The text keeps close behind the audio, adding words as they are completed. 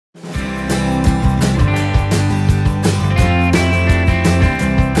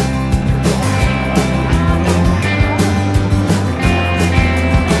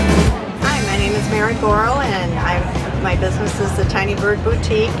Tiny Bird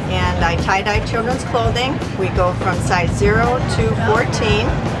Boutique, and I tie-dye children's clothing. We go from size 0 to 14,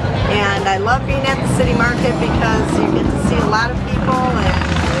 and I love being at the city market because you get to see a lot of people, and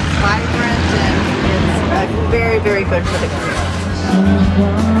it's vibrant, and it's very, very good for the career.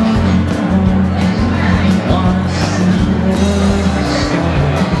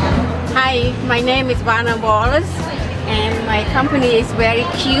 Hi, my name is Vanna Wallace, and my company is very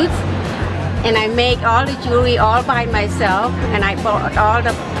cute, and I make all the jewelry all by myself, and I bought all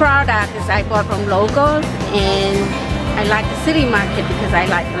the products I bought from local, and I like the city market because I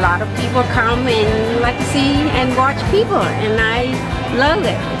like a lot of people come and like to see and watch people, and I love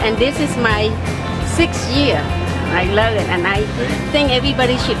it. And this is my 6th year. I love it, and I think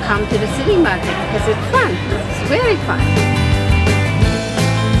everybody should come to the city market because it's fun. It's very fun.